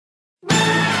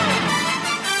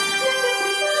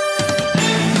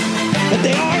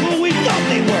They are who we thought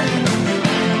they were.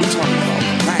 We're talking about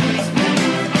Magnus.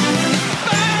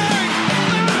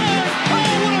 Oh,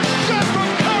 what a shot from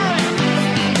Curry!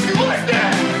 You like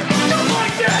that? Just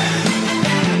like that!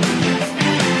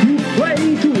 You play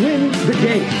to win the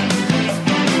game.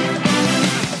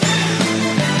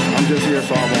 I'm just here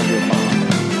so I won't get fined.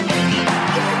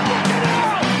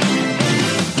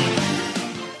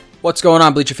 What's going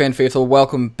on, Bleacher Fan Faithful?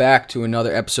 Welcome back to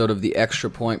another episode of the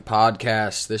Extra Point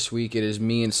Podcast. This week it is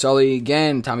me and Sully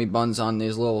again. Tommy Bunn's on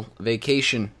his little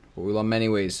vacation, but we love him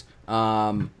anyways. We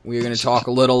are going to talk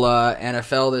a little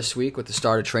NFL this week with the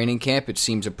start of training camp. It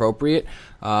seems appropriate.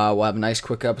 We'll have a nice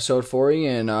quick episode for you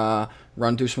and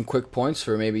run through some quick points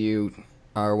for maybe you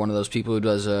are one of those people who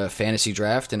does a fantasy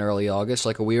draft in early August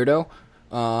like a weirdo.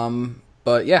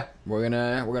 But yeah, we're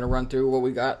gonna run through what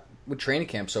we got with training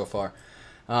camp so far.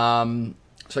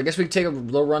 So I guess we can take a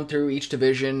little run through each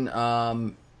division.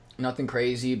 Nothing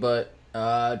crazy, but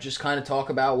just kind of talk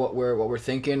about what we're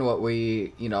thinking, what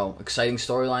we exciting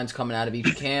storylines coming out of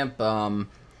each camp.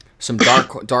 Some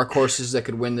dark horses that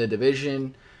could win the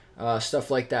division, stuff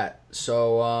like that.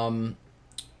 So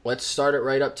let's start it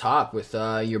right up top with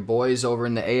your boys over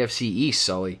in the AFC East.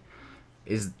 Sully,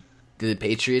 do the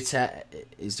Patriots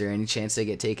is there any chance they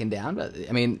get taken down?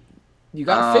 I mean, you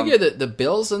got to figure that the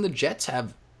Bills and the Jets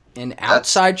have an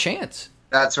outside chance.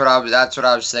 That's what I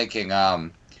was thinking.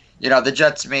 The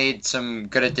Jets made some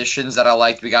good additions that I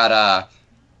liked. We got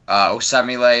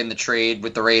Osemele in the trade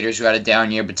with the Raiders, who had a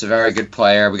down year, but it's a very good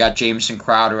player. We got Jamison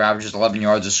Crowder, who averages 11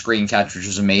 yards a screen catch, which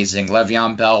was amazing.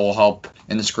 Le'Veon Bell will help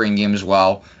in the screen game as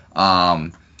well.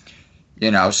 And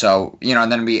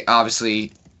then we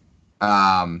obviously,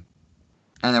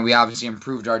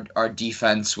 improved our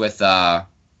defense with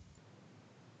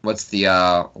what's the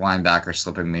linebacker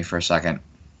slipping me for a second?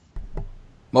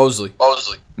 Mosley.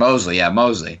 Mosley.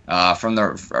 From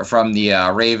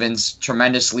the Ravens,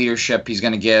 tremendous leadership he's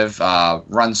going to give.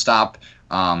 Run stop.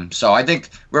 So I think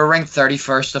we're ranked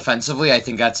 31st defensively. I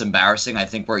think that's embarrassing. I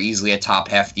think we're easily a top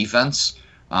half defense.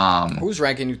 Who's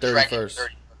ranking you 31st?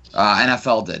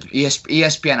 NFL did.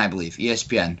 ESPN, I believe.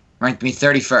 ESPN ranked me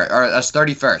 31st or us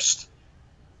 31st.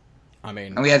 I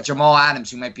mean, and we have Jamal Adams,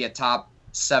 who might be a top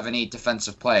 7-8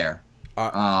 defensive player.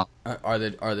 Are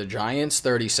the Giants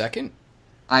 32nd?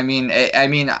 I mean,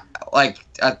 like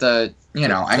at the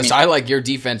because I like your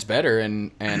defense better,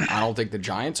 and I don't think the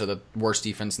Giants are the worst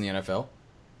defense in the NFL.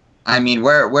 I mean,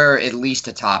 we're at least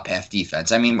a top half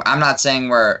defense. I mean, I'm not saying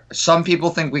some people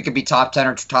think we could be top 10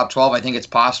 or top 12. I think it's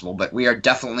possible, but we are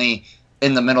definitely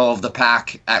in the middle of the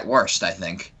pack at worst, I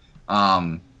think.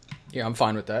 Yeah, I'm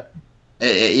fine with that.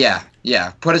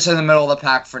 Yeah. Put us in the middle of the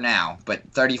pack for now,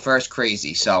 but 31st,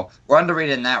 crazy. So we're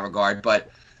underrated in that regard. But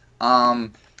I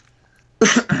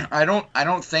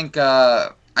don't think.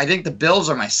 I think the Bills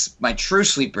are my true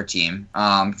sleeper team.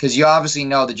 Because you obviously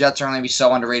know the Jets are only be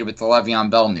so underrated with the Le'Veon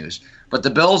Bell news. But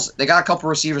the Bills, they got a couple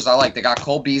receivers I like. They got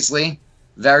Cole Beasley,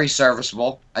 very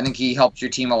serviceable. I think he helps your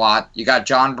team a lot. You got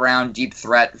John Brown, deep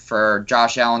threat for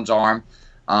Josh Allen's arm.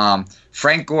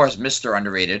 Frank Gore's Mr.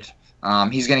 Underrated.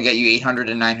 He's going to get you 800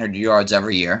 and 900 yards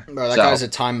every year. Bro, that guy's a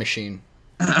time machine.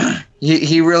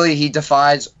 He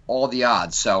defies all the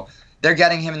odds. So they're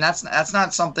getting him, and that's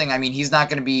not something. I mean, he's not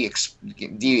going to be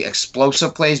the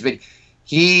explosive plays, but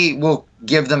he will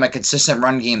give them a consistent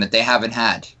run game that they haven't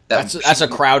had. That's a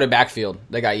crowded backfield.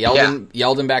 They got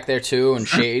Yeldon back there too, and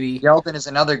Shady. Yeldon is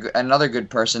another good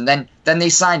person. Then they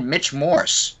signed Mitch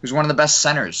Morse, who's one of the best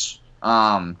centers.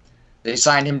 They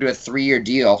signed him to a 3-year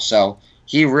deal, so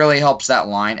he really helps that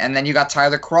line. And then you got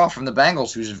Tyler Kroft from the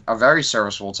Bengals, who's a very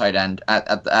serviceable tight end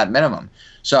at minimum.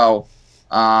 So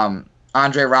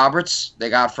Andre Roberts, they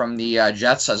got from the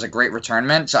Jets as a great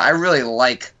returnman. So I really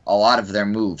like a lot of their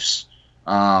moves.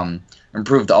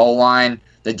 Improved the O-line.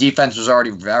 The defense was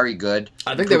already very good.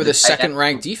 I think they were the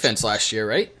second-ranked defense last year,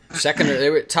 right? They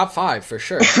were top 5 for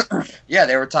sure. Yeah,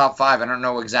 they were top 5. I don't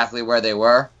know exactly where they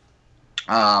were.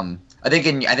 I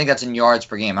think that's in yards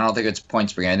per game. I don't think it's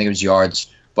points per game. I think it was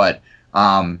yards. But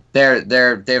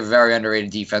they're a very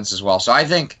underrated defense as well. So I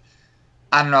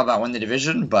don't know about win the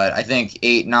division, but I think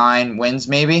 8-9 wins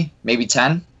maybe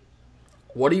 10.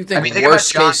 What do you think?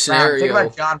 Worst case scenario. Think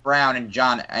about John Brown and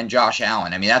Josh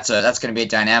Allen. I mean, that's going to be a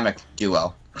dynamic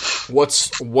duo.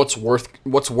 What's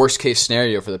worst case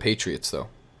scenario for the Patriots though?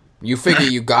 You figure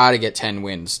you got to get 10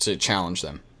 wins to challenge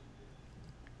them.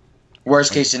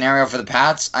 Worst case scenario for the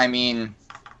Pats, I mean,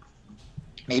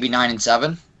 maybe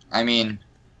 9-7. I mean,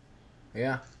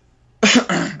 yeah.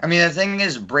 I mean, the thing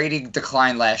is, Brady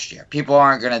declined last year. People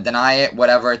aren't going to deny it,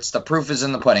 whatever. The proof is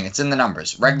in the pudding. It's in the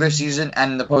numbers. Regular season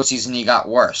and the postseason, he got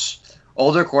worse.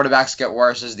 older quarterbacks get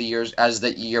worse as the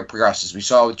year progresses. We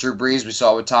saw it with Drew Brees. We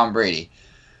saw it with Tom Brady.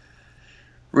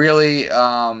 Really,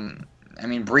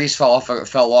 Brees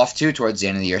fell off too towards the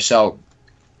end of the year. So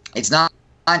it's not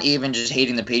even just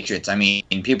hating the Patriots. I mean,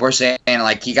 people are saying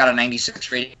like he got a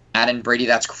 96 rating. And Brady,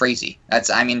 that's crazy.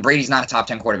 Brady's not a top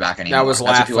 10 quarterback anymore. That was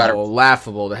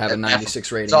laughable to have a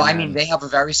 96 rating. So they have a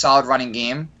very solid running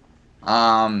game. They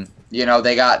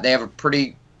have a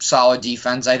pretty solid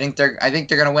defense. I think they're going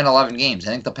to win 11 games.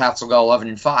 I think the Pats will go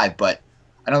 11-5, but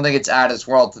I don't think it's out of this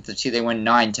world to see they win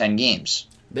 9-10 games.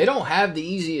 They don't have the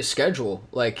easiest schedule.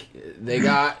 Like they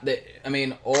got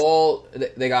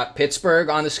Pittsburgh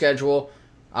on the schedule.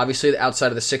 Obviously, outside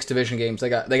of the 6 division games, they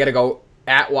got to go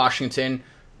at Washington,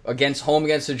 home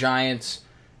against the Giants,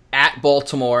 at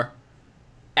Baltimore,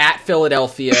 at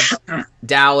Philadelphia,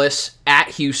 Dallas, at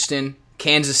Houston,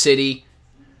 Kansas City,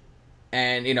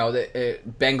 and the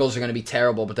Bengals are going to be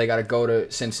terrible, but they got to go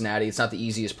to Cincinnati. It's not the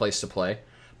easiest place to play,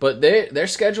 but their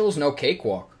schedule is no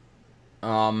cakewalk.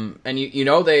 And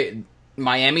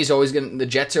Miami's always the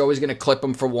Jets are always going to clip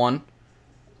them for 1.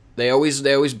 They always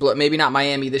maybe not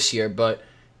Miami this year, but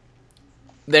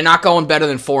they're not going better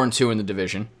than 4-2 in the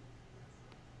division.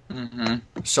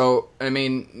 Mm-hmm. So,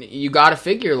 you got to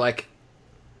figure, like,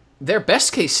 their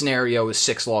best case scenario is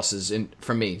 6 losses,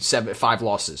 for me, 5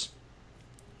 losses.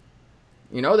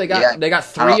 They got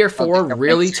 3 or 4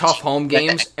 really tough home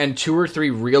games and 2 or 3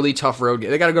 really tough road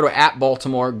games. They got to go to at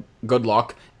Baltimore, good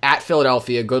luck. At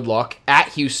Philadelphia, good luck. At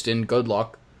Houston, good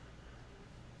luck.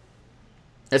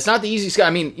 It's not the easiest.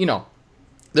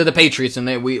 They're the Patriots,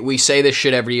 and we say this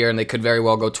shit every year, and they could very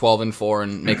well go 12-4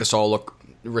 and make us all look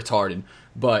retarded.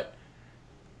 But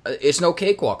it's no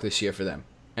cakewalk this year for them.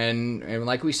 And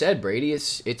like we said, Brady,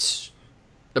 it's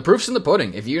the proof's in the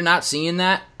pudding. If you're not seeing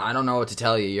that, I don't know what to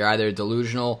tell you. You're either a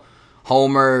delusional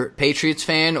Homer Patriots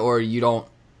fan, or you're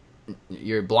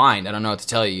blind. I don't know what to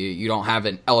tell you. You don't have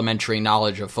an elementary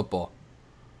knowledge of football.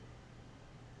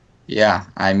 Yeah,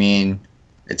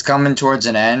 it's coming towards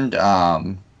an end.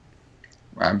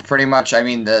 Pretty much.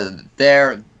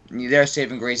 Their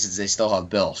saving grace is they still have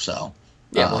Bill. So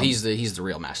yeah, he's the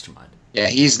real mastermind. Yeah,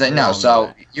 he's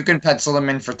so you can pencil him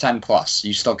in for 10+.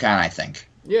 You still can, I think.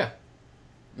 Yeah,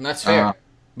 and that's fair.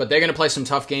 But they're gonna play some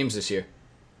tough games this year.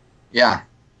 Yeah,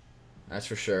 that's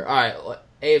for sure. All right,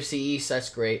 AFC East. That's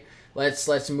great.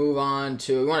 Let's move on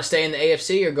to. You want to stay in the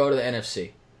AFC or go to the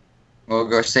NFC? We'll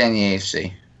go stay in the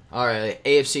AFC. All right,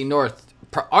 AFC North,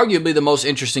 arguably the most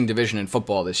interesting division in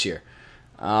football this year.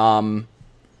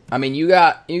 You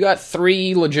got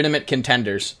 3 legitimate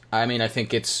contenders. I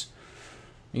think it's,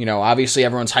 obviously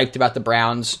everyone's hyped about the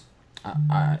Browns.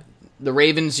 The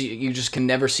Ravens, you just can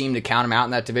never seem to count them out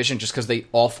in that division just because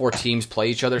all 4 teams play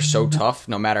each other so tough,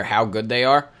 no matter how good they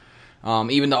are.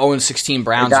 Even the 0-16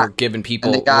 Browns are giving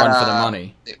people run for the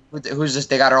money. Who's this?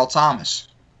 They got Earl Thomas.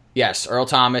 Yes, Earl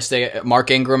Thomas.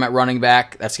 Mark Ingram at running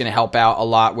back. That's going to help out a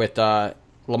lot with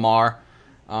Lamar.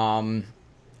 I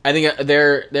think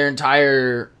their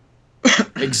entire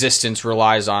existence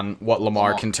relies on what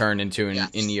Lamar can turn into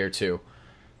in year 2.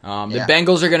 The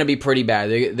Bengals are going to be pretty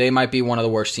bad. They might be one of the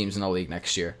worst teams in the league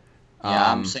next year.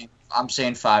 Yeah, I'm saying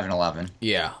 5-11.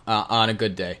 Yeah, on a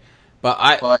good day.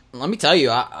 But let me tell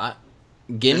you,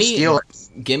 give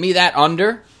me that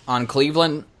under on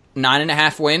Cleveland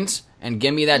 9.5 wins, and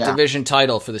give me that division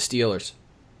title for the Steelers.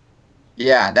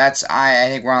 Yeah, I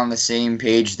think we're on the same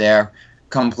page there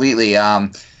completely.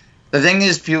 The thing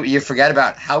is, you forget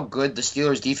about how good the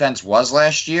Steelers' defense was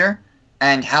last year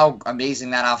and how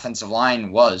amazing that offensive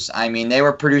line was. They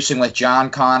were producing with John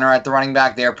Connor at the running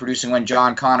back. They were producing when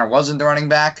John Connor wasn't the running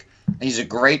back. He's a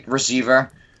great receiver.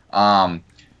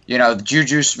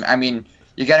 Juju,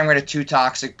 you're getting rid of 2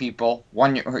 toxic people.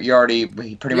 One, you already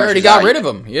got rid of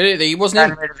him. He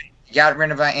wasn't. You got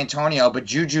rid of Antonio, but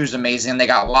Juju's amazing. They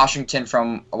got Washington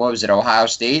from, Ohio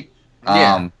State?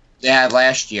 They had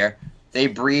last year. They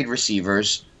breed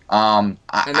receivers. And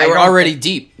they were already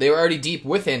deep. They were already deep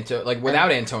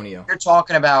without Antonio. When you're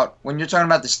talking about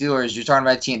the Steelers, you're talking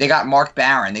about a team. They got Mark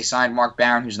Barron. They signed Mark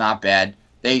Barron, who's not bad.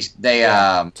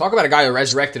 Talk about a guy who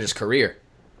resurrected his career.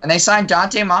 And they signed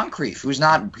Dante Moncrief, who's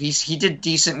not. He did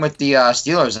decent with the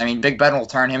Steelers. Big Ben will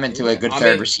turn him into a good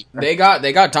third receiver. They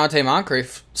got Dante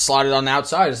Moncrief slotted on the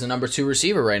outside as the number 2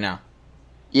 receiver right now.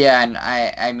 Yeah, and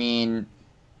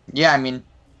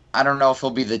I don't know if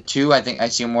he'll be the 2. I think I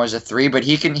see him more as a 3, but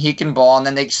he can ball. And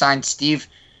then they signed Steve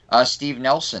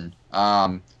Nelson,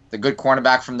 the good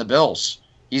cornerback from the Bills.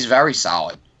 He's very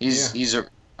solid.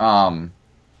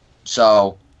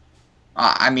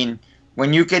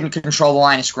 When you can control the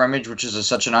line of scrimmage, which is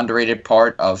such an underrated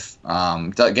part of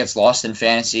gets lost in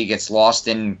fantasy, gets lost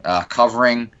in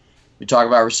covering. We talk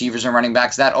about receivers and running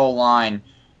backs. That O-line, And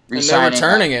they're re-signing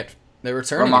returning it. They're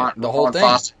returning it. The whole thing.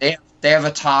 Foster, they have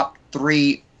a top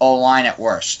 3 O-line at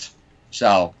worst.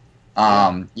 So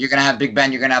you're going to have Big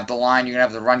Ben. You're going to have the line. You're going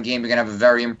to have the run game. You're going to have a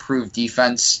very improved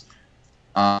defense.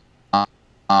 I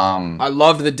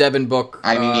loved the Devin Book.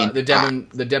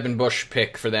 the Devin Bush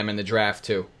pick for them in the draft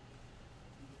too.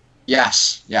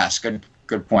 Yes,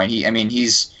 good point.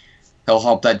 He'll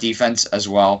help that defense as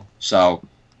well. So,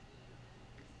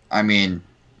 I don't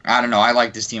know. I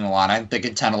like this team a lot. I'm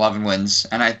thinking 10, 11 wins,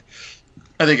 and I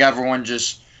think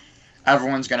everyone's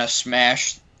gonna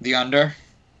smash the under,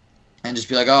 and just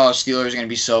be like, oh, Steelers are gonna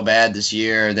be so bad this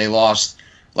year. They lost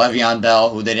Le'Veon Bell,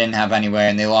 who they didn't have anyway,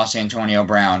 and they lost Antonio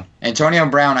Brown. Antonio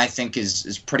Brown, I think,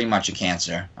 is pretty much a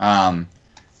cancer.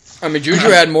 Juju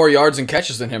had more yards and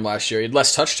catches than him last year. He had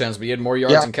less touchdowns, but he had more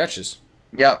yards and catches.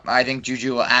 Yep, I think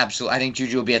Juju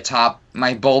will be a top.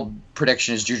 My bold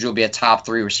prediction is Juju will be a top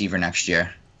 3 receiver next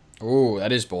year. Ooh,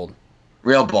 that is bold.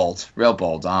 Real bold.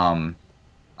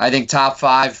 I think top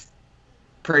 5,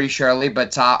 pretty surely,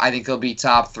 but I think he'll be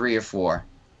top 3 or 4.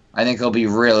 I think he'll be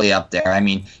really up there.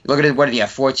 Look at it. What did he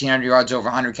have? 1,400 yards, over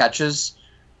 100 catches.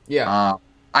 Yeah.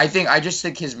 I just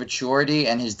think his maturity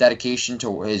and his dedication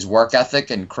to his work ethic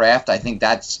and craft. I think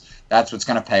that's what's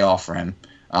going to pay off for him.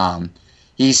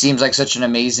 He seems like such an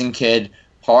amazing kid,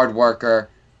 hard worker.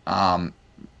 One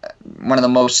of the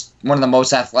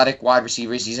most athletic wide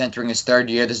receivers. He's entering his 3rd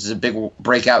year. This is a big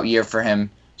breakout year for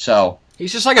him. So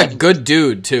he's just like a good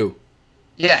dude too.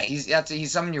 Yeah,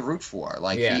 he's someone you root for.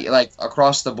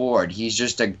 Across the board, he's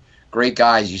just a great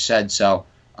guy, as you said. So,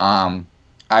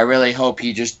 I really hope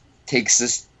he just takes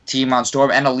this team on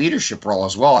storm and a leadership role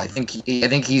as well. I think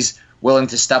he's willing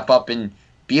to step up and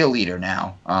be a leader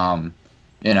now. And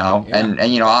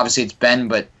obviously it's Ben,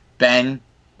 but Ben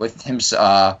with him,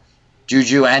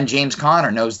 Juju and James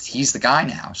Conner knows he's the guy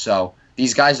now. So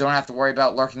these guys don't have to worry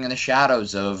about lurking in the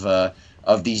shadows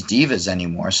of these divas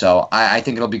anymore. So I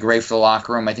think it'll be great for the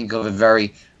locker room. I think it'll have a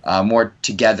very more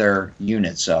together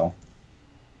unit. So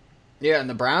yeah, and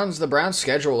the Browns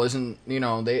schedule isn't,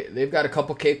 they've got a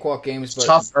couple cakewalk games, but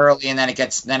tough early, and then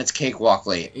it's cakewalk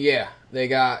late. Yeah, they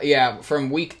got from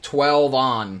week 12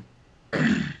 on,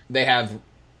 they have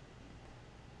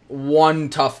one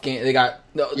tough game. They got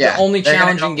the only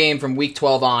challenging game from week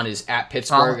 12 on is at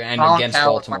Pittsburgh and against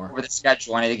Baltimore. Over the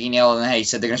schedule, and I think he nailed it on the head. He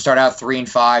said they're going to start out 3-5,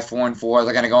 4-4.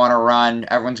 They're going to go on a run.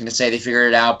 Everyone's going to say they figured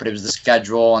it out, but it was the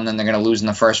schedule, and then they're going to lose in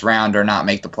the first round or not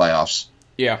make the playoffs.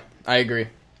 Yeah, I agree.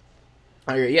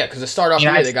 Yeah, because to start off the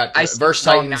year, they got versus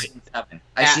Titans.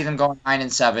 I see them going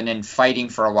 9-7 and fighting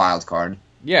for a wild card.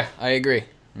 Yeah, I agree,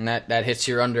 and that hits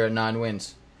your under at 9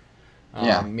 wins.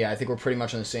 I think we're pretty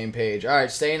much on the same page. All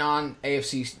right, staying on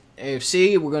AFC,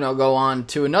 we're going to go on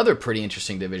to another pretty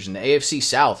interesting division, the AFC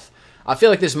South. I feel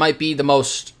like this might be the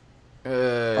most up in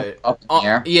the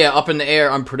air. Up in the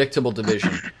air, unpredictable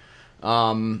division.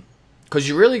 Because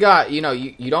you really got,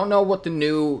 you don't know what the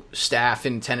new staff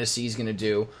in Tennessee is going to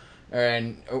do,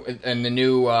 and the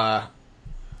new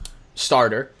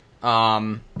starter.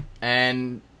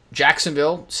 And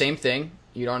Jacksonville, same thing.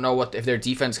 You don't know if their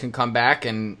defense can come back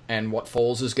and what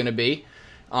Foles is going to be.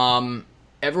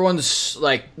 Everyone's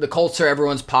like, the Colts are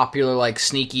everyone's popular,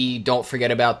 sneaky, don't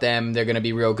forget about them, they're going to be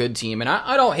a real good team. And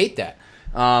I don't hate that.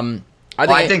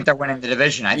 I think they're winning the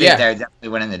division. I think they're definitely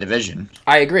winning the division.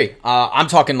 I agree. I'm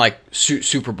talking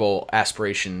Super Bowl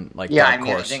aspiration,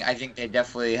 course. I think they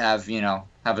definitely have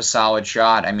a solid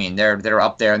shot. They're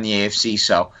up there in the AFC.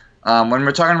 So when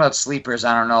we're talking about sleepers,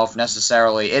 I don't know if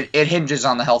necessarily it hinges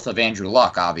on the health of Andrew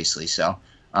Luck, obviously. So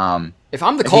if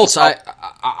I'm the Colts,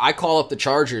 I call up the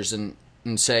Chargers and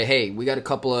say, hey, we got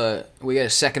a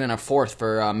second and a fourth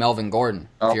for Melvin Gordon.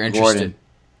 If you're interested.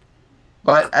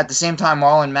 But at the same time,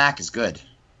 Marlon Mack is good.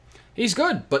 He's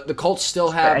good, but the Colts still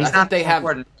have.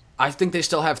 I think they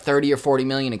still have 30 or 40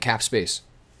 million in cap space.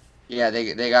 Yeah,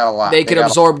 they got a lot. They could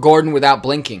absorb Gordon without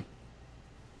blinking.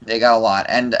 They got a lot,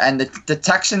 and the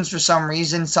Texans, for some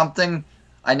reason,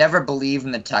 I never believed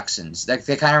in the Texans.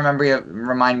 They kind of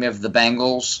remind me of the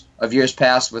Bengals of years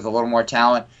past with a little more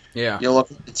talent. Yeah, you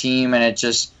look at the team, and it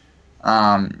just.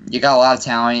 You got a lot of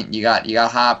talent. You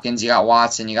got Hopkins. You got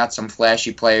Watson. You got some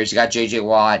flashy players. You got J.J.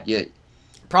 Watt.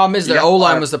 Problem is their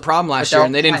O-line was the problem last year,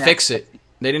 and they didn't fix it.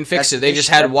 They just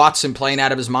had Watson playing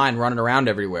out of his mind, running around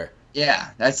everywhere. Yeah,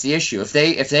 that's the issue. If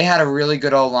they had a really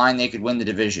good O-line, they could win the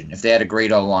division. If they had a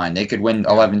great O-line, they could win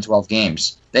 11, 12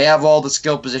 games. They have all the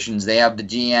skill positions. They have the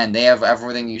GN. They have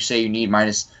everything you say you need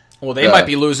minus... Well, they might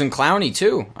be losing Clowney,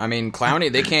 too.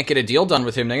 Clowney, they can't get a deal done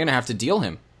with him. They're going to have to deal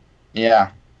him. Yeah.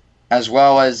 As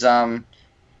well as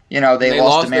They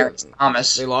lost to Mary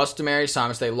Thomas. They lost to Mary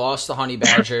Thomas. They lost to Honey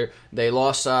Badger. They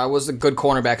lost. What was the good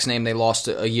cornerback's name? They lost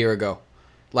a year ago,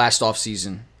 last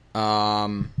offseason. I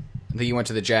think he went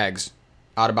to the Jags.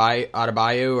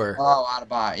 Adebayo or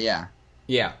Adebayo, yeah.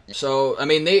 Yeah. So I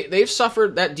mean, they've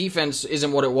suffered. That defense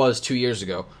isn't what it was 2 years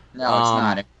ago. No, it's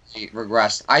not. It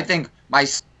regressed. I think my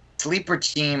sleeper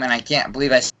team, and I can't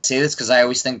believe I say this because I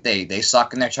always think they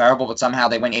suck and they're terrible, but somehow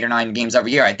they win 8 or 9 games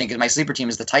every year. I think my sleeper team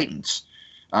is the Titans.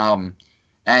 And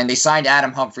they signed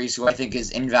Adam Humphries, who I think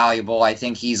is invaluable. I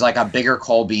think he's like a bigger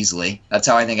Cole Beasley. That's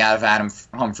how I think out of Adam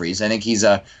Humphries. I think he's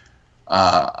a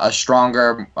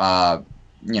stronger,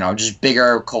 just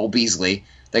bigger Cole Beasley.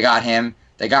 They got him.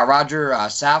 They got Roger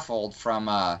Saffold from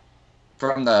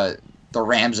the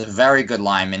Rams, a very good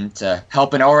lineman to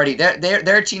help an already.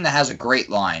 They're a team that has a great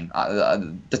line.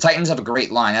 The Titans have a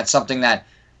great line. That's something that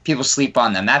people sleep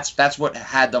on them. That's what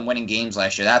had them winning games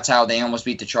last year. That's how they almost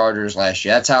beat the Chargers last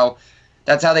year.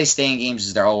 That's how they stay in games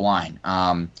is their O-line.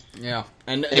 Yeah,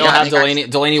 and they'll have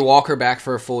Delaney Walker back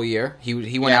for a full year.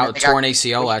 He went out torn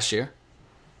ACL last year.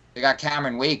 They got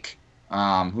Cameron Wake,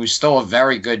 who's still a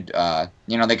very good.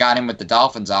 They got him with the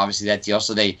Dolphins, obviously that deal.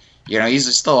 So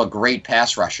he's still a great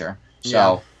pass rusher.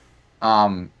 So,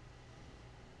 Kenny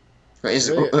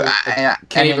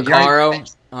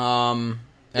Vaccaro.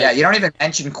 You don't even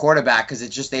mention quarterback because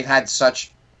it's just they've had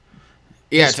such.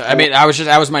 Yeah,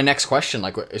 that was my next question.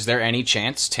 Like, is there any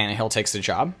chance Tannehill takes the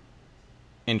job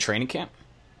in training camp?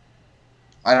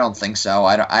 I don't think so.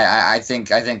 I think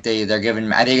they're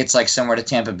giving. I think it's like similar to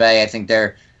Tampa Bay. I think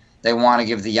they want to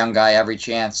give the young guy every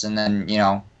chance, and then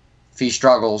if he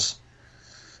struggles.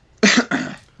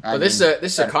 But this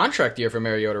is a contract year for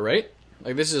Mariota, right?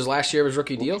 Like this is his last year of his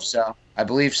rookie deal. I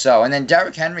believe so. And then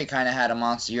Derrick Henry kind of had a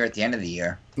monster year at the end of the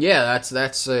year. Yeah,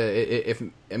 that's if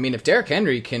Derrick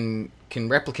Henry can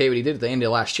replicate what he did at the end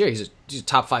of last year, he's a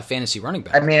top 5 fantasy running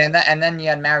back. I mean, and then you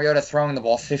had Mariota throwing the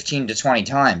ball 15 to 20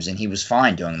 times, and he was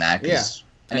fine doing that. Yeah,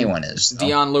 anyone is. So.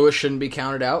 Dion Lewis shouldn't be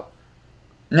counted out.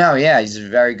 No, yeah, he's a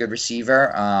very good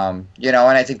receiver. And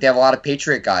I think they have a lot of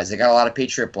Patriot guys. They got a lot of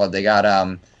Patriot blood. They got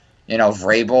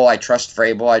Vrabel. I trust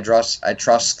Vrabel. I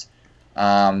trust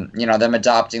them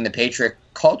adopting the Patriot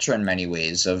culture in many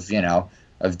ways of Dion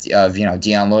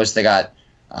Lewis. They got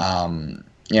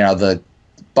the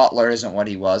Butler isn't what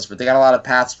he was, but they got a lot of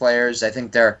Pats players. I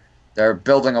think they're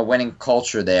building a winning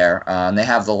culture there, and they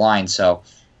have the line. So,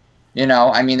 they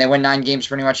win 9 games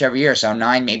pretty much every year. So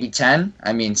 9, maybe 10.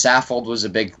 I mean, Saffold was a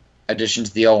big addition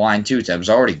to the O-line too. That was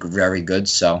already very good.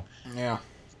 So yeah.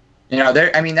 At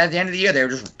the end of the year, they were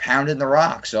just pounding the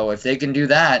rock. So if they can do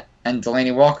that, and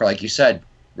Delaney Walker, like you said,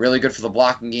 really good for the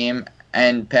blocking game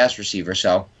and pass receiver.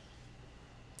 So,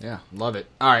 yeah, love it.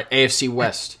 All right, AFC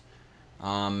West.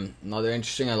 Another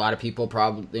interesting. A lot of people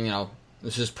probably,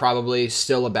 this is probably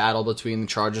still a battle between the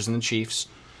Chargers and the Chiefs.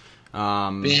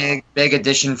 Big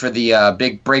addition for the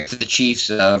big break for the Chiefs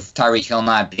of Tyreek Hill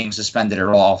not being suspended at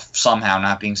all, somehow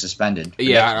not being suspended.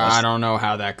 Yeah, I don't know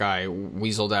how that guy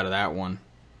weaseled out of that one.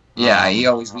 Yeah, he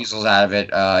always weasels out of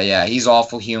it. He's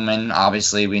awful human.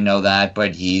 Obviously, we know that,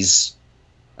 but he's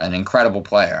an incredible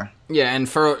player. Yeah, and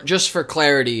for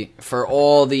clarity, for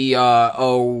all the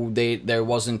there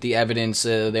wasn't the evidence,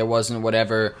 there wasn't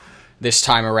whatever this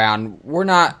time around.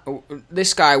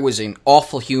 This guy was an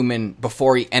awful human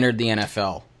before he entered the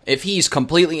NFL. If he's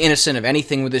completely innocent of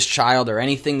anything with this child or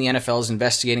anything the NFL is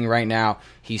investigating right now,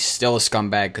 he's still a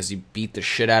scumbag because he beat the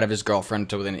shit out of his girlfriend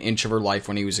to within an inch of her life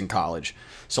when he was in college.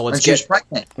 So let's she was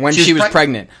pregnant. When she was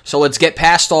pregnant. So let's get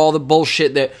past all the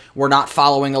bullshit that we're not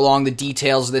following along the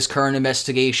details of this current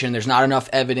investigation. There's not enough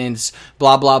evidence.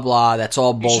 Blah blah blah. That's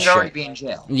all bullshit. He should already be in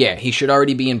jail. Yeah, he should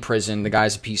already be in prison. The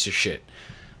guy's a piece of shit.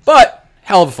 But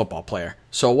hell of a football player.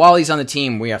 So while he's on the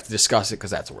team, we have to discuss it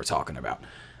because that's what we're talking about.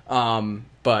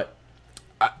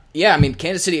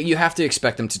 Kansas City, you have to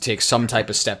expect them to take some type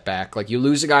of step back. Like, you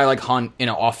lose a guy like Hunt in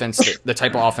an offense, the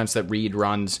type of offense that Reed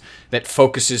runs, that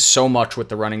focuses so much with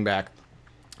the running back.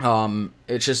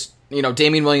 It's just,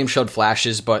 Damian Williams showed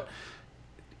flashes, but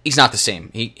he's not the same.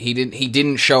 He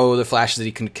didn't show the flashes that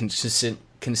he can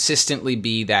consistently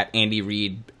be that Andy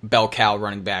Reid, bell cow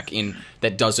running back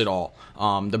that does it all.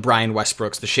 The Brian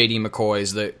Westbrooks, the Shady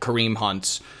McCoys, the Kareem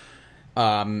Hunts.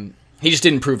 He just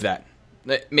didn't prove that.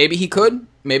 Maybe he could.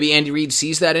 Maybe Andy Reid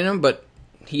sees that in him, but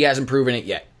he hasn't proven it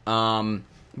yet. But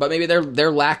maybe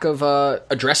their lack of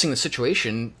addressing the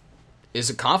situation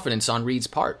is a confidence on Reid's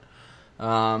part.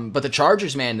 But the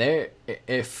Chargers, man,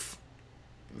 if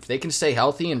they can stay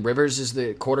healthy and Rivers is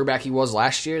the quarterback he was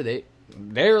last year,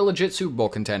 they're a legit Super Bowl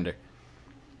contender.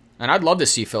 And I'd love to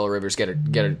see Phil Rivers get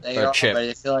a chip. But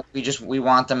I feel like we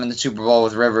want them in the Super Bowl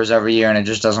with Rivers every year, and it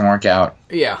just doesn't work out.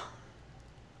 Yeah,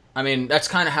 I mean, that's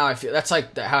kind of how I feel. That's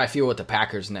like how I feel with the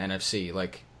Packers in the NFC.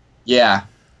 Like, Yeah.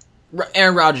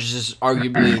 Aaron Rodgers is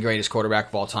arguably the greatest quarterback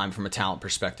of all time from a talent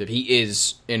perspective. He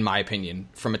is, in my opinion,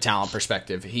 from a talent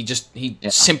perspective. He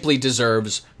simply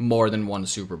deserves more than one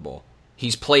Super Bowl.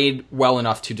 He's played well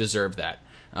enough to deserve that.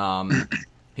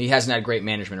 He hasn't had great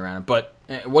management around him. But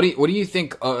what do you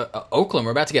think? Oakland,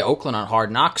 we're about to get Oakland on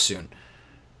Hard Knocks soon.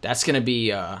 That's gonna be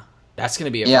a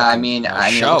Yeah, I mean, show,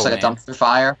 it looks like man. a dumpster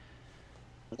fire.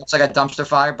 It looks like a dumpster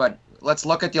fire, but let's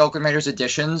look at the Oakland Raiders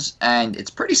additions, and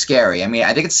it's pretty scary. I mean,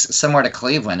 I think it's similar to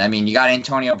Cleveland. I mean, you got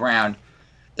Antonio Brown.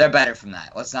 They're better from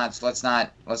that. Let's not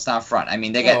front. I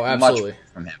mean, they get much absolutely.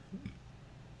 from him.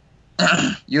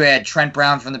 You had Trent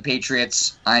Brown from the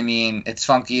Patriots. I mean, it's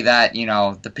funky that,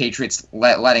 the Patriots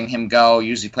letting him go.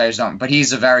 Usually players don't, but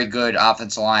he's a very good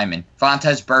offensive lineman.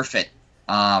 Vontaze Burfict,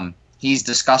 he's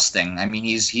disgusting. I mean,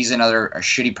 he's another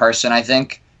shitty person, I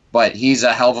think, but he's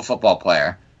a hell of a football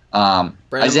player.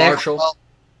 Isaiah Crowell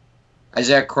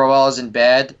isn't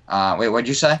bad. Wait, what'd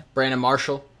you say? Brandon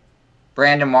Marshall,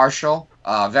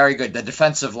 very good. The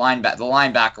defensive linebacker, the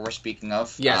linebacker we're speaking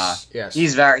of. Yes.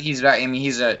 He's very. I mean,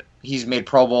 he's made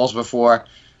Pro Bowls before.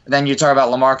 And then you talk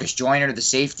about LaMarcus Joyner, the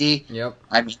safety. Yep.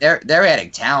 I mean, they're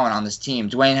adding talent on this team.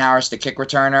 Dwayne Harris, the kick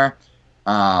returner.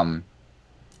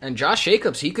 And Josh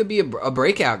Jacobs, he could be a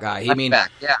breakout guy. I mean,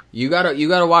 back, yeah. you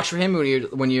gotta watch for him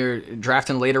when you're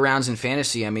drafting later rounds in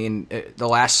fantasy. I mean, the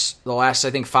last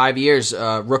I think 5 years,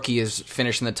 rookie has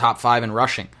finished in the top 5 in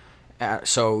rushing.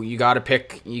 So you gotta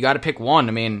pick one.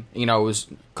 I mean, it was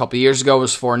a couple of years ago it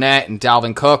was Fournette and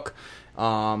Dalvin Cook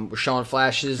were showing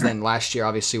flashes. Then last year,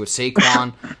 obviously with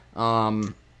Saquon,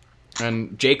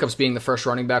 and Jacobs being the first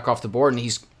running back off the board, and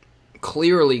he's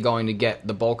clearly going to get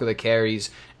the bulk of the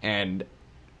carries and.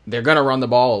 They're going to run the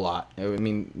ball a lot. I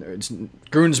mean,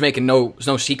 Gruden's making no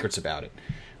secrets about it.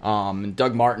 And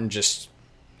Doug Martin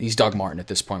he's Doug Martin at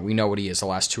this point. We know what he is the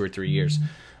last 2 or 3 years.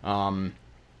 So,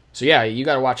 yeah, you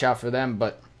got to watch out for them.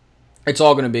 But it's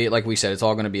all going to be, like we said, it's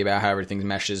all going to be about how everything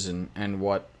meshes and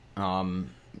what, what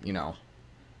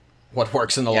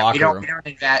works in the locker room.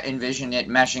 We don't envision it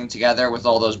meshing together with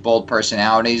all those bold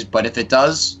personalities. But if it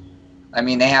does, I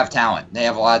mean, they have talent. They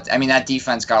have a lot. I mean, that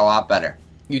defense got a lot better.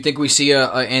 You think we see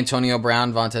a Antonio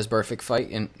Brown, Vontaze Burfict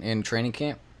fight in training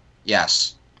camp?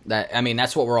 Yes.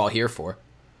 That's what we're all here for.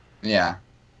 Yeah.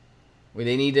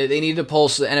 They need to pull.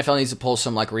 The NFL needs to pull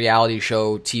some like reality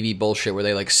show TV bullshit where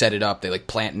they like set it up. They like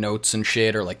plant notes and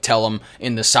shit, or like tell them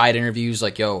in the side interviews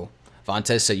like, "Yo,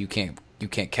 Vontaze said you can't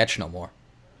catch no more."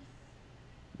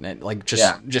 And, like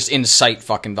just incite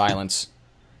fucking violence.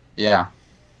 Yeah.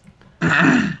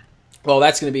 Well,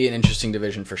 that's going to be an interesting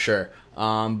division for sure.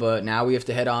 But now we have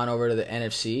to head on over to the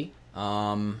NFC.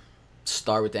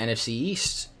 Start with the NFC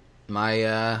East.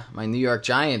 My New York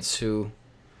Giants, who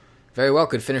very well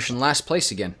could finish in last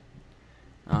place again.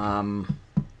 I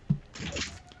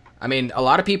mean, a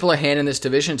lot of people are handing this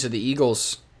division to the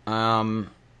Eagles, and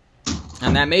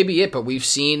that may be it. But we've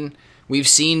seen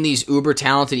these uber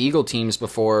talented Eagle teams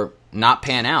before not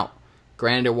pan out.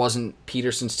 Granted, it wasn't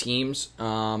Peterson's teams,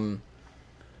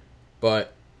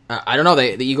 but. I don't know.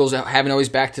 The Eagles haven't always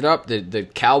backed it up. The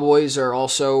Cowboys are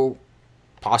also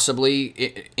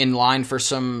possibly in line for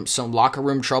some locker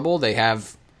room trouble. They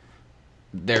have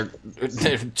their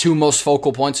 2 most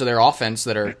focal points of their offense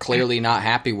that are clearly not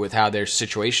happy with how their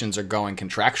situations are going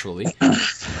contractually.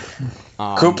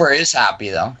 Cooper is happy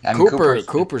though.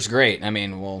 Cooper's great. I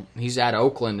mean, he's at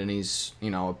Oakland and he's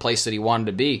a place that he wanted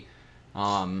to be.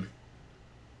 Do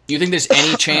you think there's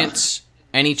any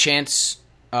chance?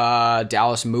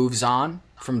 Dallas moves on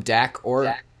from Dak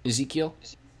or Ezekiel?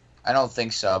 I don't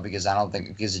think so because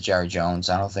of Jerry Jones.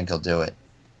 I don't think he'll do it.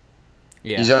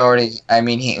 Yeah. He's already. I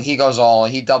mean, he goes all.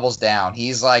 He doubles down.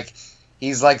 He's like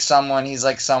someone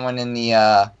in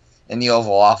the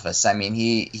Oval Office. I mean,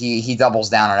 he doubles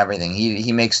down on everything.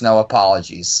 He makes no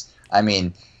apologies. I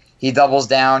mean, he doubles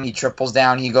down. He triples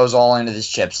down. He goes all into his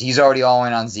chips. He's already all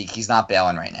in on Zeke. He's not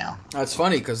bailing right now. That's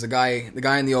funny because the guy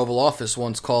in the Oval Office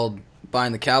once called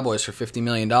buying the Cowboys for $50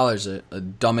 million a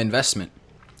dumb investment.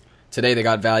 Today they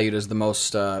got valued as the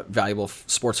most valuable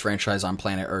sports franchise on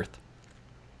planet Earth.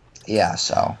 Yeah,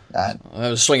 so that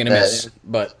was a swing and a miss,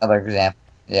 but another example.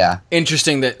 Yeah,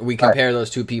 interesting that we compare those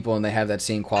two people and they have that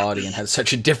same quality and have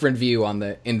such a different view on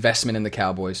the investment in the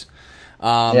Cowboys.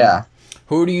 Yeah.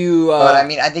 Who do you? But I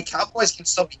mean, I think Cowboys can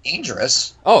still be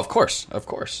dangerous. Oh, of course. With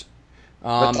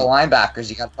the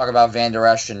linebackers, you got to talk about Van Der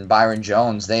Esch and Byron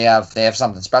Jones. They have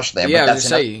something special there. Yeah, but that's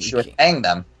enough issue with paying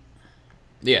them.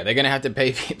 Yeah, they're gonna have to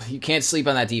pay people. You can't sleep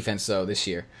on that defense though this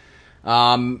year.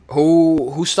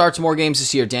 Who starts more games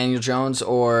this year, Daniel Jones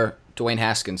or Dwayne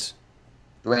Haskins?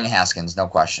 Dwayne Haskins, no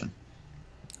question.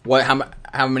 What?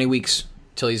 How many weeks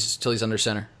till he's under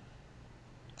center?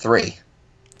 3.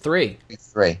 3.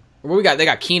 3. What we got? They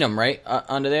got Keenum, right,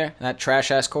 under there. That trash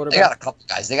ass quarterback. They got a couple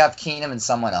guys. They got Keenum and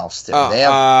someone else too. Oh, They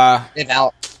have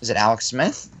is it Alex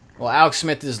Smith? Well, Alex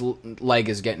Smith, his leg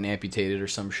is getting amputated or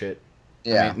some shit.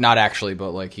 Yeah. I mean, not actually, but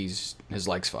like his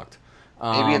leg's fucked.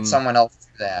 Maybe it's someone else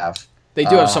they have. They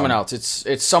do have someone else.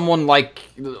 It's someone like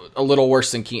a little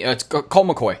worse than Keenum. It's Colt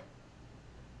McCoy.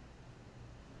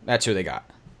 That's who they got.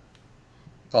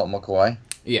 Colt McCoy.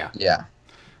 Yeah. Yeah.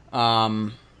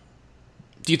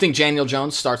 Do you think Daniel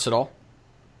Jones starts at all?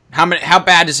 How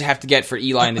bad does it have to get for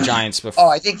Eli and the Giants before? Oh,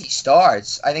 I think he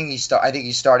starts. I think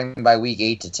he's starting by week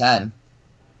 8 to 10.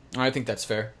 I think that's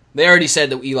fair. They already said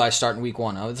that Eli's starting week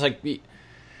 1. It's like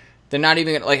they're not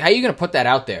even gonna, like. How are you gonna put that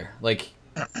out there? Like,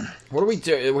 what are we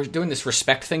doing? We're doing this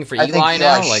respect thing for Eli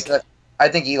now. Like, I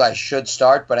think Eli should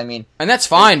start, but I mean, and that's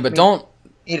fine. But don't.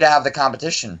 You need to have the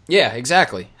competition. Yeah,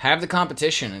 exactly. Have the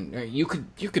competition, and you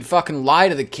could fucking lie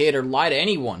to the kid or lie to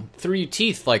anyone through your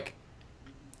teeth. Like,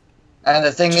 and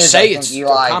the thing just is, say I think it's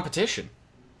Eli competition.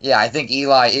 Yeah, I think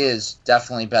Eli is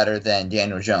definitely better than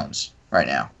Daniel Jones right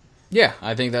now. Yeah,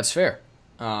 I think that's fair.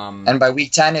 And by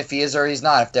week 10, if he is or he's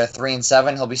not, if they're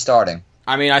 3-7, he'll be starting.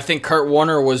 I mean, I think Kurt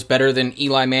Warner was better than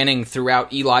Eli Manning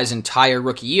throughout Eli's entire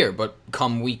rookie year, but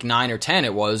come week 9 or 10,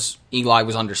 Eli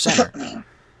was under center.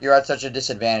 You're at such a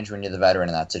disadvantage when you're the veteran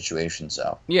in that situation,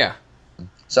 so. Yeah.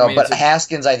 So, I mean, but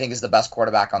Haskins, I think, is the best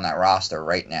quarterback on that roster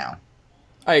right now.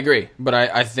 I agree, but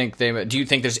I think they. Do you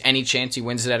think there's any chance he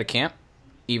wins it at a camp?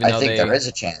 I think there is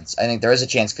a chance. I think there is a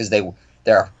chance because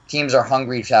their teams are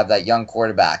hungry to have that young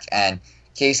quarterback. And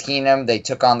Case Keenum, they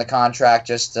took on the contract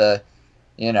just to,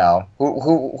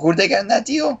 who did they get in that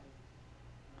deal?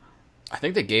 I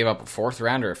think they gave up a 4th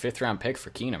round or a 5th round pick for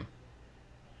Keenum.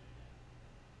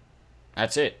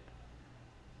 That's it.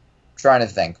 I'm trying to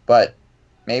think, but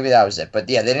maybe that was it. But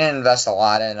yeah, they didn't invest a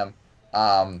lot in him.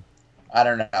 I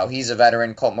don't know. He's a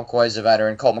veteran. Colt McCoy's a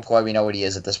veteran. Colt McCoy, we know what he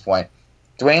is at this point.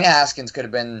 Dwayne Haskins could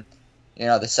have been,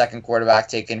 the second quarterback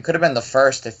taken. Could have been the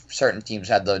first if certain teams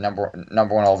had the number 1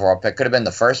 overall pick. Could have been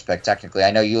the first pick, technically.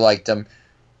 I know you liked him.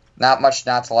 Not much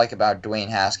not to like about Dwayne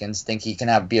Haskins. Think he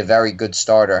can be a very good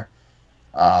starter.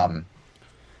 I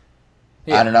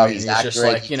don't know. He's accurate. Just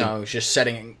like, he's just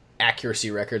setting accuracy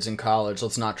records in college.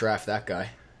 Let's not draft that guy.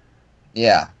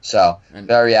 Yeah, so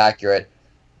very accurate.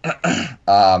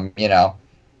 I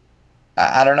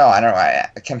don't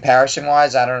know. Comparison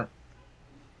wise, I don't.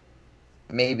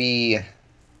 Maybe.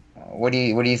 What do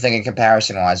you think in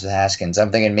comparison wise with Haskins?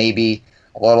 I'm thinking maybe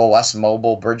a little less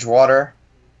mobile Bridgewater.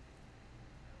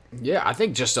 Yeah, I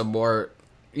think just a more.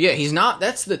 Yeah, he's not.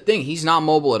 That's the thing. He's not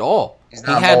mobile at all. He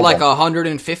had mobile. like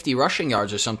 150 rushing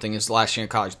yards or something his last year in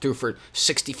college. Threw for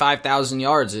 65,000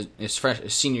 yards his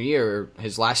senior year or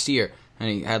his last year, and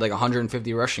he had like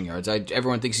 150 rushing yards.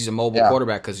 Everyone thinks he's a mobile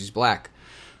quarterback because he's black,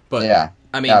 but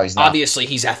I mean, no, obviously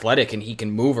he's athletic and he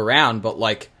can move around. But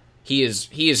like he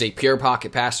is a pure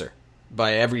pocket passer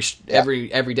by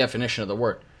every definition of the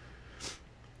word.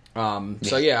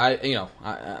 So yeah,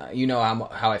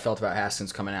 how I felt about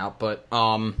Haskins coming out, but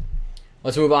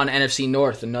let's move on to NFC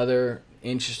North, another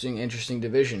interesting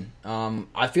division.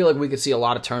 I feel like we could see a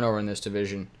lot of turnover in this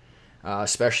division,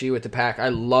 especially with the Pack. I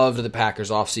loved the Packers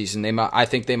offseason. I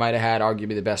think they might have had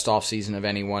arguably the best offseason of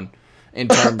anyone in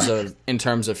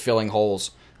terms of filling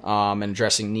holes and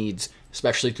addressing needs,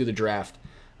 especially through the draft.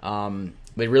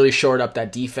 They really shored up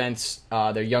that defense.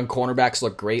 Their young cornerbacks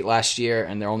looked great last year,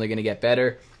 and they're only going to get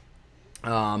better.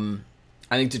 I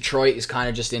think Detroit is kind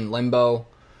of just in limbo.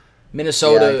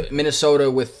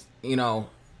 Minnesota with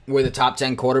with a top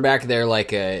 10 quarterback, they're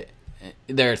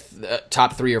a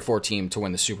top 3 or 4 team to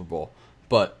win the Super Bowl.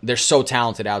 But they're so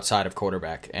talented outside of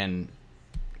quarterback, and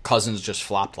Cousins just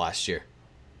flopped last year.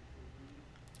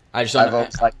 I've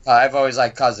always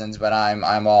liked Cousins, but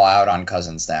I'm all out on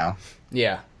Cousins now.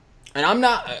 Yeah, and I'm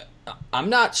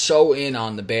not so in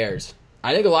on the Bears.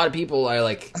 I think a lot of people are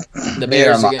like the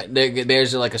Bears. The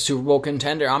Bears are like a Super Bowl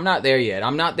contender. I'm not there yet.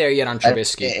 I'm not there yet on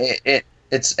Trubisky.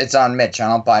 It's on Mitch. I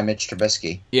don't buy Mitch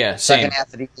Trubisky. Yeah, same.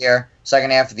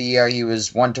 Second half of the year, he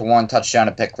was 1-to-1 touchdown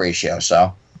to pick ratio.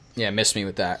 So yeah, miss me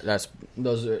with that. That's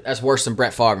worse than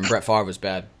Brett Favre, and Brett Favre was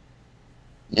bad.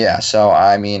 Yeah, so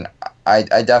I mean, I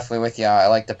definitely with you. I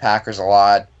like the Packers a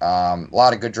lot. A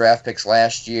lot of good draft picks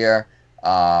last year.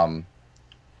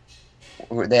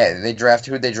 Who'd they draft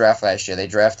last year? They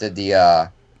drafted the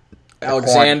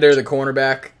Alexander, the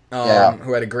cornerback,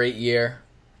 who had a great year.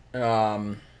 Let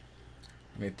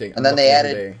me think. And then they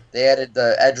added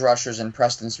the edge rushers in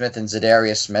Preston Smith and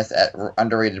Zadarius Smith at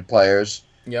underrated players.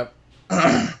 Yep.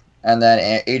 and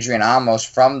then Adrian Amos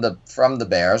from the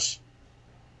Bears.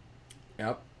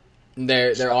 Yep.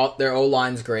 Their O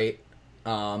line's great. They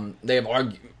have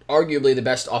arguably the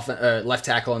best left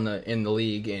tackle in the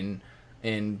league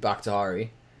in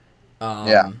Bakhtiari.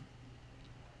 Yeah.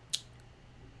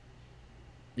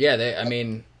 Yeah,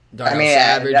 Darnell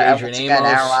Savage, Adrian Adrian Amos,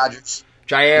 Amos, Aaron Rodgers.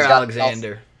 Jair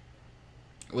Alexander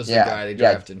was the guy they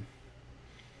drafted.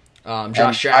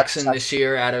 Josh Jackson this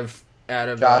year out of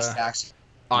Josh Jackson.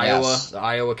 Iowa, Yes. the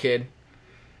Iowa kid.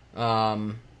 I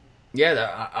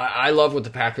love what the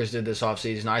Packers did this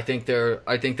offseason. I think they're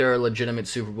a legitimate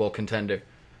Super Bowl contender.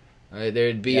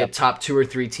 There'd be a top 2 or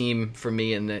 3 team for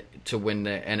me to win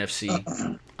the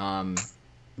NFC,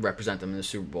 represent them in the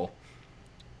Super Bowl.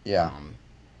 Yeah.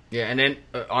 Yeah, and then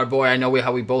our boy, I know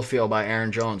how we both feel about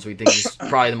Aaron Jones. We think he's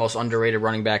probably the most underrated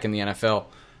running back in the NFL.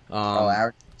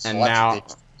 Aaron. And now, they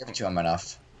give it to him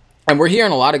enough. and we're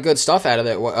hearing a lot of good stuff out of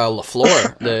that.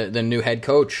 LaFleur, the new head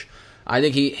coach, I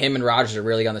think him and Rodgers are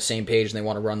really on the same page, and they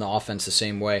want to run the offense the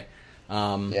same way.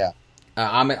 I'm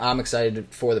excited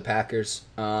for the Packers,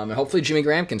 and hopefully Jimmy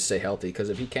Graham can stay healthy, because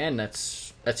if he can,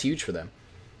 that's huge for them.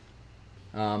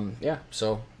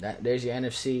 So there's your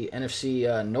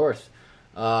NFC North.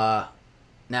 Now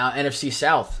NFC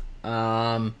South.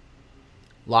 A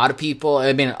lot of people.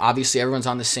 I mean, obviously everyone's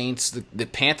on the Saints. The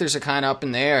Panthers are kind of up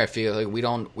in there. I feel like we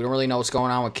don't really know what's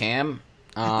going on with Cam.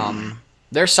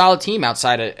 They're a solid team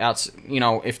outside.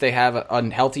 If they have a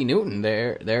healthy Newton,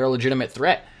 they're a legitimate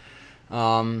threat.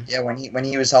 When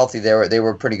he was healthy, they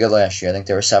were pretty good last year. I think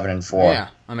they were 7-4. Yeah,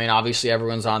 I mean, obviously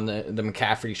everyone's on the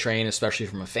McCaffrey train, especially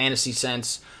from a fantasy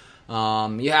sense.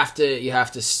 You have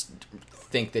to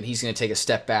think that he's going to take a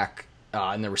step back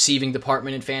in the receiving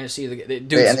department in fantasy. And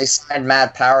they signed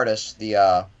Matt Paradis,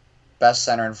 the best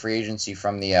center in free agency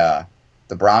from the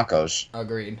Broncos.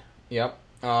 Agreed. Yep.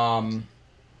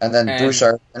 And then Bruce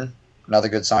Irvin, another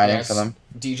good signing for them.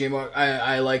 DJ Moore.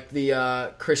 I like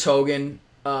the Chris Hogan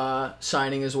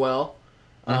signing as well.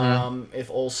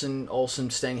 If Olsen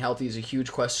staying healthy is a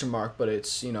huge question mark, but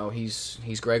it's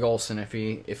he's Greg Olsen if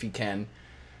he can.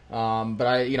 But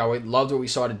I loved what we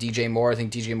saw to DJ Moore. I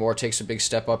think DJ Moore takes a big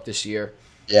step up this year.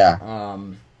 Yeah.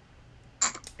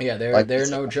 They're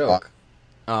no joke.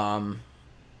 And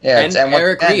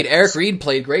Eric Reed. Eric Reed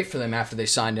played great for them after they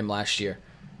signed him last year.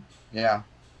 Yeah.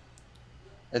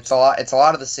 It's a lot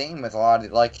of the same with a lot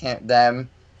of them,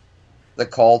 the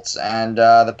Colts and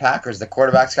the Packers. The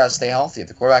quarterback's got to stay healthy. If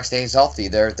the quarterback stays healthy,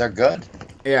 they're good.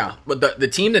 Yeah, but the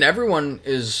team that everyone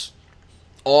is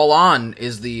all on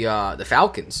is the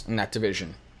Falcons in that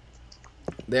division.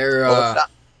 They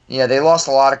lost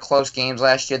a lot of close games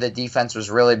last year. The defense was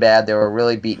really bad. They were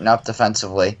really beaten up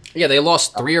defensively. Yeah, they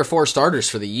lost 3 or 4 starters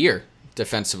for the year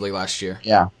defensively last year.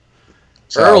 Yeah.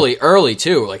 So, early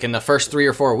too, like in the first 3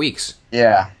 or 4 weeks.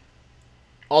 Yeah.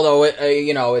 Although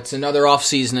it's another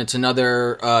offseason, it's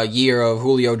another year of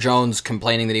Julio Jones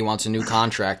complaining that he wants a new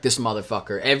contract. This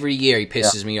motherfucker, every year he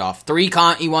pisses me off.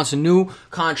 He wants a new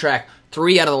contract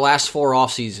 3 out of the last 4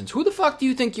 off seasons. Who the fuck do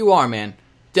you think you are, man?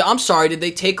 I'm sorry, did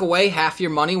they take away half your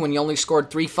money when you only scored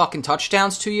 3 fucking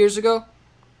touchdowns 2 years ago?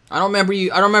 I don't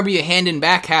remember you handing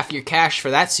back half your cash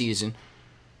for that season.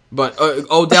 But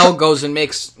Odell goes and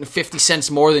makes 50 cents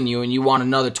more than you, and you want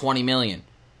another $20 million.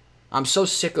 I'm so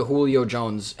sick of Julio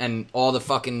Jones and all the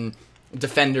fucking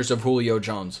defenders of Julio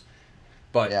Jones.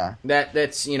 But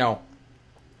that's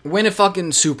win a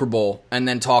fucking Super Bowl and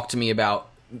then talk to me about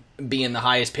being the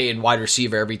highest paid wide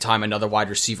receiver every time another wide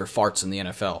receiver farts in the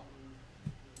NFL.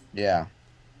 Yeah.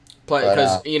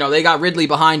 Because they got Ridley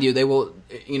behind you. They will,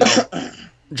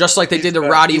 just like they did to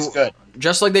Roddy.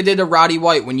 Just like they did to Roddy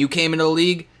White when you came into the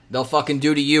league. They'll fucking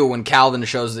do to you when Calvin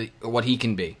shows what he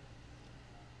can be.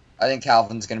 I think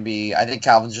Calvin's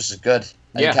just as good.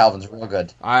 I think Calvin's real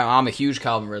good. I'm a huge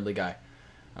Calvin Ridley guy.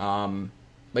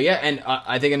 But yeah, and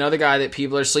I think another guy that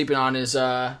people are sleeping on is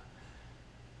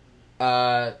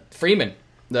Freeman,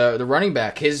 the running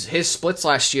back. His splits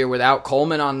last year without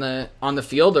Coleman on the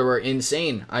field were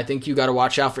insane. I think you got to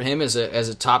watch out for him as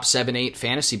a top 7-8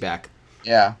 fantasy back.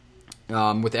 Yeah.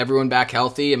 With everyone back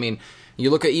healthy, I mean, you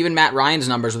look at even Matt Ryan's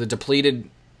numbers with a depleted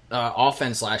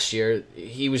offense last year.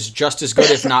 He was just as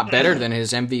good, if not better, than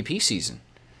his MVP season.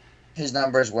 His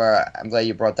numbers were. I'm glad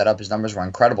you brought that up. His numbers were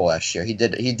incredible last year. He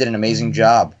did an amazing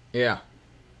job. Yeah.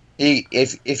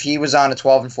 If he was on a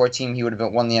 12-4 team, he would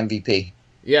have won the MVP.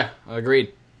 Yeah,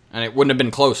 agreed. And it wouldn't have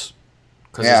been close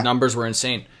because his numbers were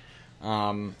insane.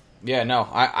 I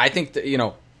think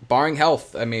that barring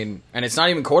health, I mean, and it's not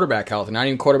even quarterback health, and not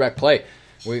even quarterback play.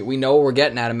 We know what we're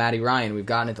getting out of Matty Ryan. We've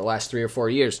gotten it the last 3 or 4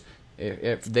 years.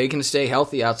 If they can stay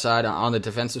healthy outside on the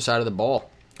defensive side of the ball,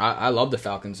 I love the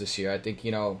Falcons this year. I think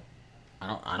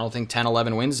I don't think 10,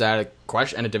 11 wins is out of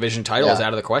question, and a division title is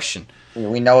out of the question.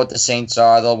 We know what the Saints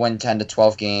are. They'll win 10 to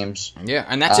 12 games. Yeah,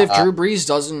 and that's if Drew Brees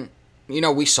doesn't.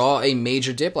 We saw a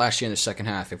major dip last year in the second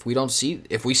half. If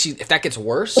that gets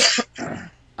worse,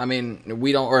 I mean,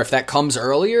 we don't, or if that comes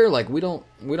earlier, like we don't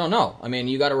know. I mean,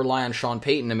 you got to rely on Sean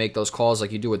Payton to make those calls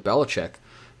like you do with Belichick.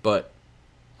 But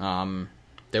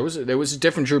there was a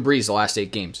different Drew Brees the last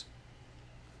 8 games.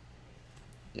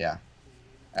 Yeah,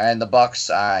 and the Bucks.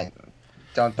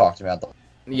 Don't talk to me about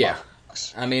the Yeah.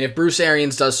 Bucks. I mean, if Bruce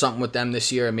Arians does something with them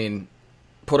this year, I mean,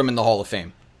 put him in the Hall of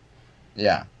Fame.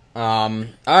 Yeah. All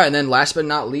right, and then last but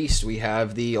not least, we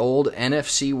have the old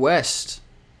NFC West.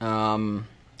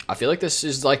 I feel like this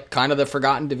is like kind of the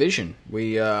forgotten division.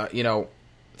 We, 5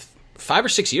 or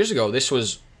 6 years ago, this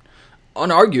was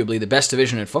unarguably the best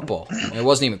division in football. It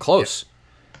wasn't even close.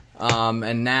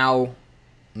 And now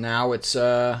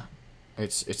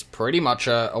it's pretty much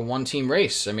a one-team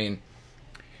race. I mean,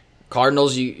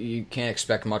 Cardinals, you can't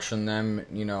expect much from them,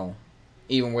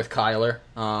 even with Kyler.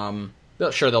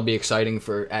 Sure, they'll be exciting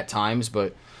at times,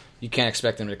 but you can't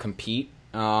expect them to compete.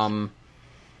 The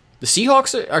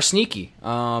Seahawks are sneaky.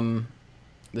 The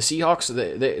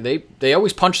Seahawks, they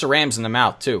always punch the Rams in the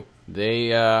mouth too.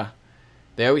 They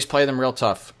always play them real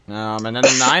tough. And then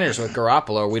the Niners with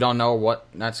Garoppolo, we don't know what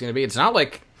that's going to be. It's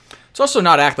also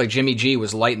not act like Jimmy G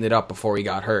was lighting it up before he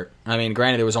got hurt. I mean,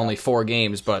 granted, it was only 4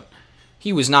 games, but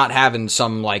he was not having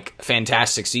some like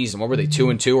fantastic season. What were they,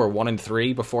 2-2 or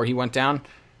 1-3 before he went down?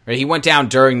 He went down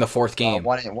during the 4th game.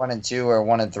 1-2 or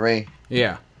 1-3.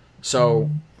 Yeah. So,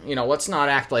 let's not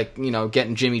act like,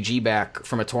 getting Jimmy G back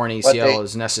from a torn ACL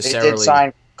is necessarily... They did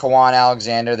sign Kawan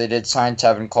Alexander. They did sign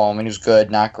Tevin Coleman, who's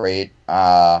good, not great.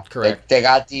 Correct. They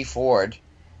got D Ford.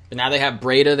 But now they have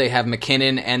Breda, they have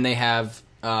McKinnon, and they have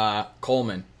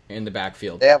Coleman in the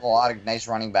backfield. They have a lot of nice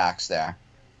running backs there.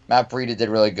 Matt Breida did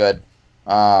really good.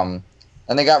 And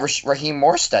they got Raheem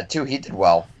Morstead, too. He did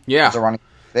well. Yeah.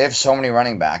 They have so many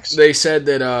running backs. They said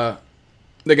that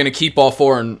they're going to keep all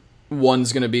 4, and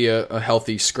one's going to be a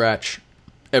healthy scratch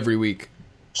every week.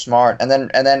 Smart. And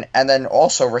then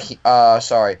also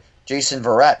Jason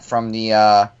Verrett from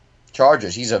the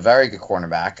Chargers. He's a very good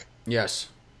cornerback. Yes.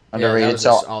 Underrated. That was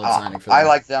a solid signing for them. I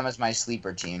like them as my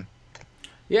sleeper team.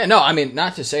 Yeah, no, I mean,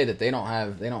 not to say that they don't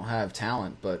have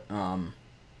talent, but I'm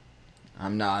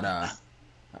not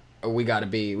we got to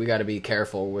be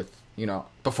careful with,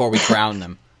 before we crown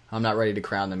them. I'm not ready to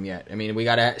crown them yet. I mean, we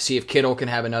got to see if Kittle can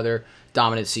have another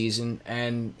dominant season.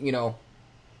 And,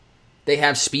 they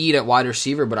have speed at wide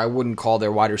receiver, but I wouldn't call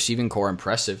their wide receiving core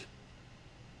impressive.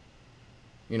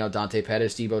 Dante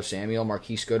Pettis, Deebo Samuel,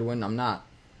 Marquise Goodwin. I'm not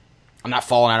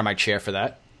falling out of my chair for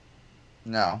that.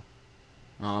 No.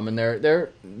 And their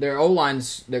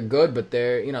O-lines, they're good, but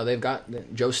they've got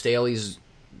Joe Staley's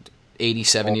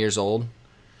 87 years old.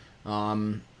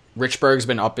 Richburg's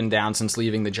been up and down since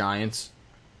leaving the Giants.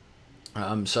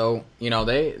 So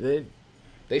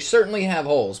they certainly have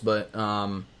holes, but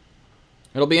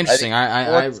it'll be interesting.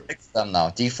 I big for them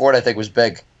though. D Ford I think was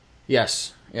big.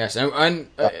 Yes, and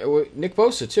Nick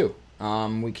Bosa too.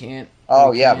 We can't.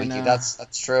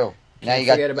 That's true. Now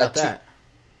you forget about that.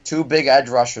 2 big edge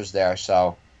rushers there,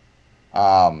 so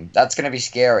that's going to be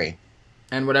scary.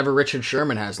 And whatever Richard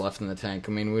Sherman has left in the tank,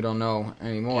 I mean, we don't know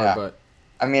anymore. But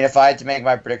I mean, if I had to make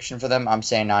my prediction for them, I'm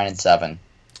saying 9-7.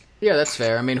 Yeah, that's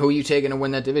fair. I mean, who are you taking to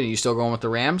win that division? You still going with the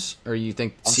Rams, or you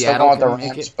think I'm Seattle still going can with the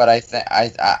Rams, make it? but I think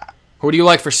Who do you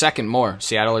like for second more,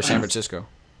 Seattle or San Francisco?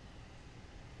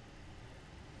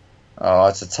 Oh,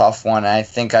 it's a tough one. I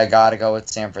think I got to go with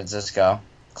San Francisco.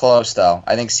 Close, though.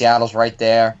 I think Seattle's right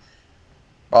there.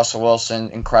 Russell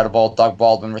Wilson, incredible. Doug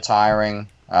Baldwin retiring.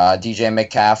 DJ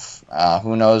Metcalf,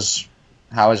 who knows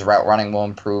how his route running will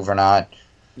improve or not.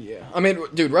 Yeah. I mean,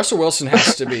 dude, Russell Wilson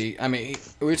has to be... I mean,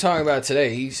 we were talking about it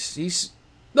today. He's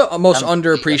the most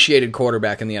underappreciated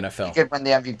quarterback in the NFL. He could win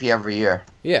the MVP every year.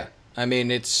 Yeah. I mean,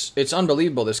 it's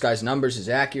unbelievable. This guy's numbers, his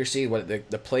accuracy, what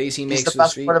the plays he makes He's the with his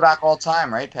best feet. quarterback all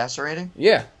time, right? Passer rating?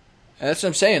 Yeah. And that's what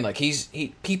I'm saying. Like,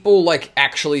 people, like,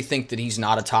 actually think that he's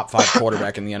not a top 5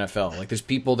 quarterback in the NFL. Like, there's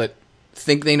people that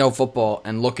think they know football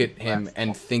and look at him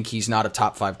and think he's not a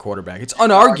top 5 quarterback. It's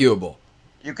unarguable.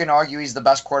 You can argue he's the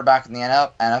best quarterback in the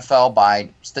NFL by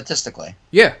statistically.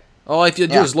 Yeah. All I have to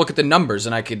do is look at the numbers,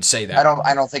 and I could say that.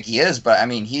 I don't think he is, but I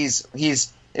mean, he's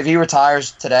if he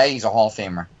retires today, he's a Hall of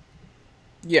Famer.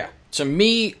 Yeah. To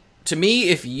me,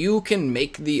 if you can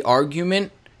make the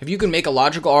argument, if you can make a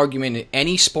logical argument in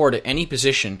any sport at any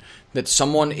position that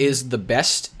someone is the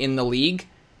best in the league,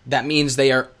 that means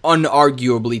they are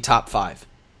unarguably top 5.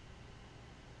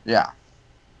 Yeah.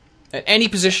 At any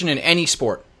position in any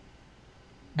sport.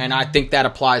 And I think that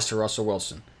applies to Russell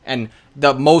Wilson. and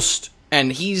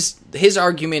his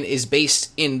argument is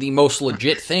based in the most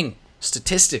legit thing,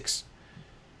 statistics.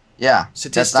 Yeah,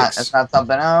 Statistics. It's not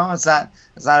something. Oh, it's not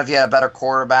if you had a better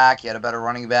quarterback, you had a better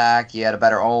running back, you had a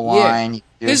better O line.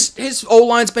 Yeah. His O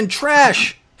line's been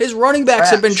trash. His running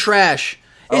backs have been trash.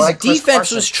 His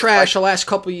defense was trash the last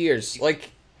couple of years.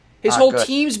 Like his whole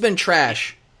team's been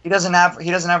trash. He doesn't have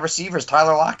receivers.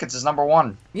 Tyler Lockett's is number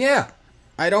one. Yeah,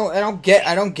 I don't get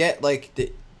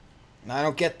the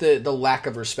lack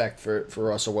of respect for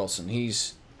Russell Wilson. You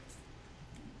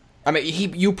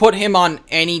put him on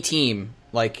any team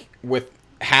like with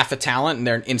half a talent and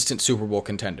they're an instant Super Bowl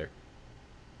contender.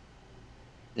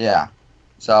 Yeah.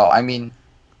 So I mean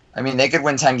they could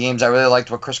win 10 games. I really liked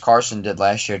what Chris Carson did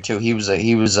last year too. He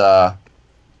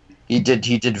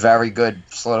did very good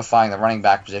solidifying the running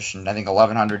back position. I think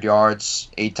 1,100 yards,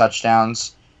 8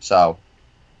 touchdowns. So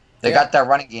they got that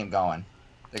running game going.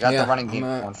 They got the running game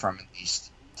going for him at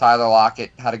least. Tyler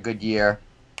Lockett had a good year.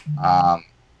 I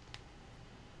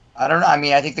don't know. I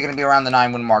mean, I think they're going to be around the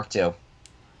 9-win mark too.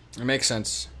 It makes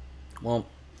sense. Well,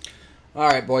 all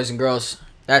right, boys and girls.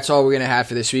 That's all we're going to have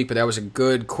for this week, but that was a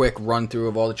good, quick run-through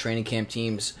of all the training camp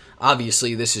teams.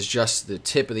 Obviously, this is just the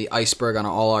tip of the iceberg on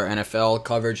all our NFL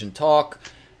coverage and talk,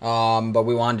 but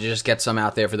we wanted to just get some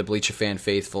out there for the Bleacher Fan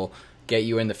faithful, get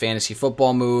you in the fantasy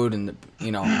football mood, and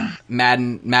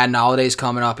Madden holidays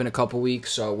coming up in a couple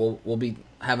weeks, so we'll be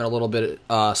having a little bit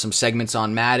some segments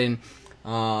on Madden.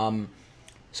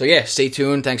 So yeah, stay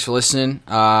tuned. Thanks for listening.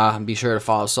 Be sure to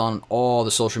follow us on all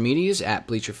the social medias at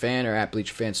Bleacher Fan or at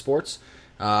Bleacher Fan Sports.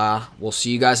 We'll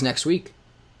see you guys next week.